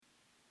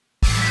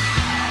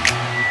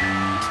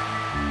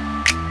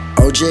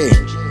OG.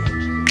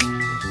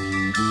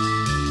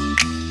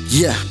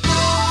 Yeah,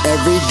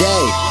 every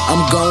day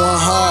I'm going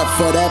hard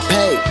for that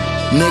pay.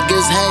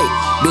 Niggas hate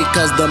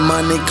because the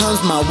money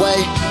comes my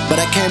way, but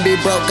I can't be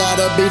broke,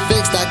 gotta be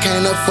fixed. I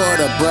can't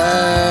afford a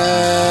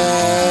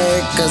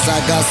break, cause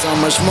I got so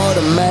much more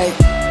to make.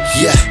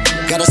 Yeah,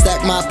 gotta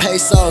stack my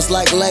pesos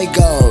like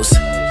Legos.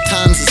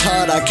 Times is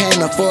hard, I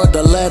can't afford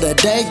to let a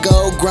day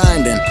go.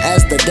 Grinding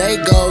as the day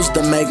goes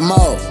to make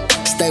more.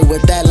 Stay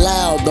with that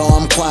loud, though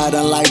I'm quiet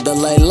and like to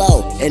lay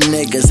low. And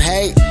niggas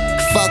hate,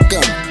 fuck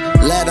them,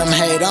 let them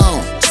hate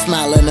on.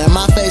 Smiling in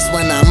my face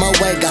when I'm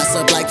away,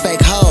 gossip like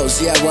fake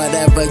hoes. Yeah,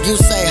 whatever you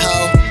say,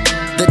 ho.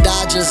 The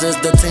Dodgers is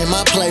the team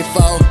I play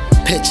for.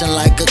 Pitching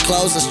like a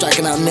closer,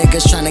 striking out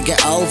niggas trying to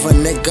get over,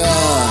 nigga.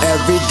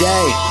 Every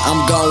day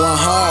I'm going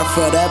hard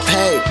for that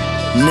pay.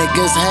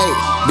 Niggas hate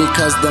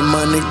because the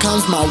money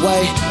comes my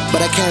way,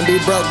 but I can't be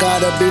broke,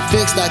 gotta be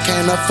fixed. I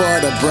can't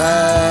afford a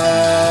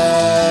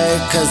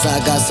break, cause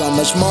I got so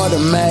much more to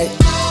make.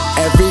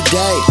 Every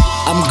day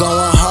I'm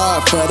going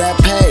hard for that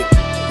pay.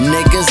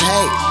 Niggas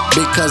hate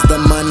because the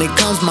money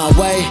comes my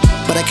way,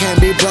 but I can't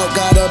be broke,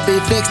 gotta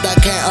be fixed. I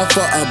can't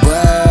afford a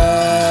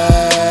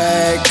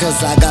break,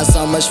 cause I got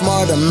so much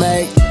more to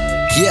make.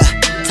 Yeah,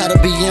 tired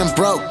of being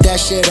broke,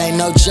 that shit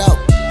ain't no joke.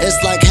 It's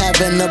like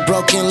having a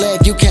broken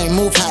leg, you can't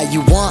move how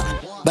you want,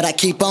 but I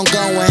keep on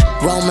going,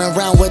 roaming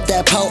around with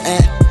that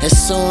potent. As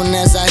soon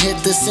as I hit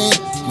the scene,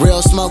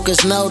 real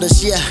smokers notice,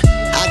 yeah,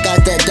 I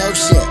got that dope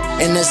shit,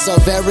 and it's so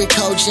very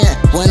cogent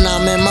when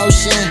I'm in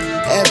motion.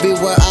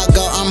 Everywhere I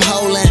go, I'm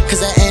holding,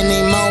 cause at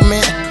any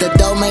moment, the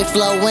dough may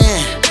flow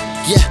in.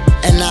 Yeah,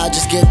 and I'll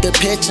just get the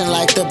pitching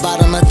like the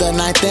bottom of the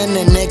ninth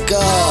inning, nigga.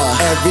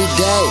 Every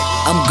day,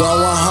 I'm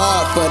going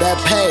hard for that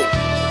pay.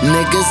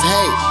 Niggas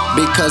hate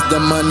because the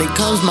money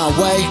comes my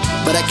way,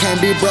 but I can't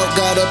be broke,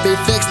 gotta be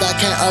fixed. I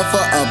can't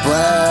afford a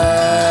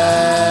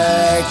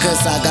break,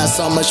 cause I got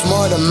so much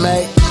more to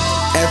make.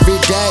 Every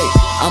day,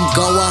 I'm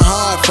going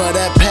hard for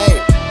that pay.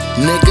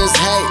 Niggas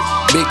hate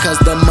because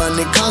the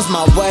money comes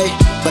my way,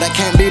 but I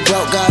can't be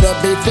broke, gotta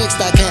be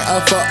fixed. I can't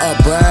afford a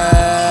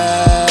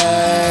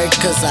break,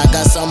 cause I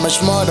got so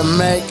much more to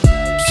make.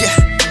 Yeah,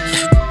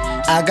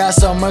 I got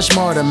so much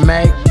more to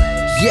make.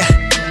 Yeah,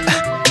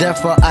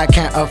 therefore I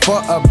can't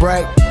afford a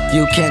break.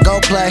 You can't go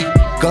play,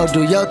 go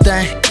do your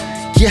thing.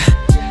 Yeah,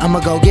 I'ma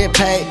go get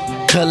paid,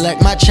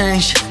 collect my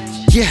change.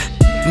 Yeah,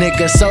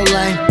 nigga so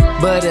lame,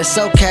 but it's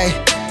okay.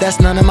 That's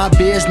none of my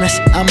business,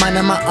 I'm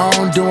minding my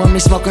own, doing me,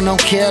 smoking on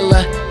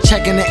killer.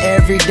 Checking it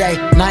every day,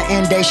 night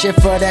and day, shit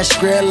for that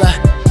Skrilla.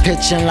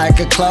 Pitching like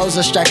a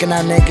closer, striking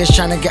out niggas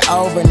trying to get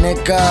over,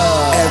 nigga.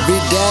 Every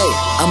day,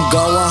 I'm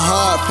going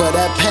hard for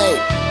that pay.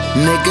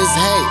 Niggas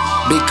hate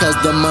because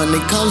the money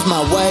comes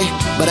my way,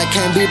 but I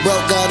can't be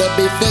broke, gotta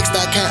be fixed.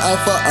 I can't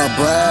afford a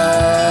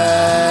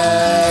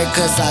break,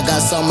 cause I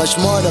got so much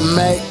more to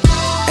make.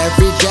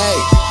 Every day,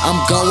 I'm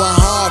going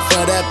hard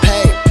for that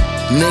pay.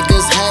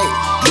 Niggas hate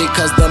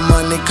because the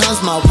money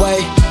comes my way,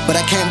 but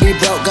I can't be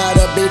broke,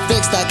 gotta be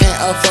fixed. I can't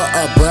afford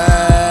a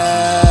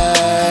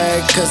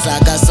break, cause I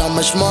got so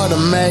much more to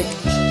make.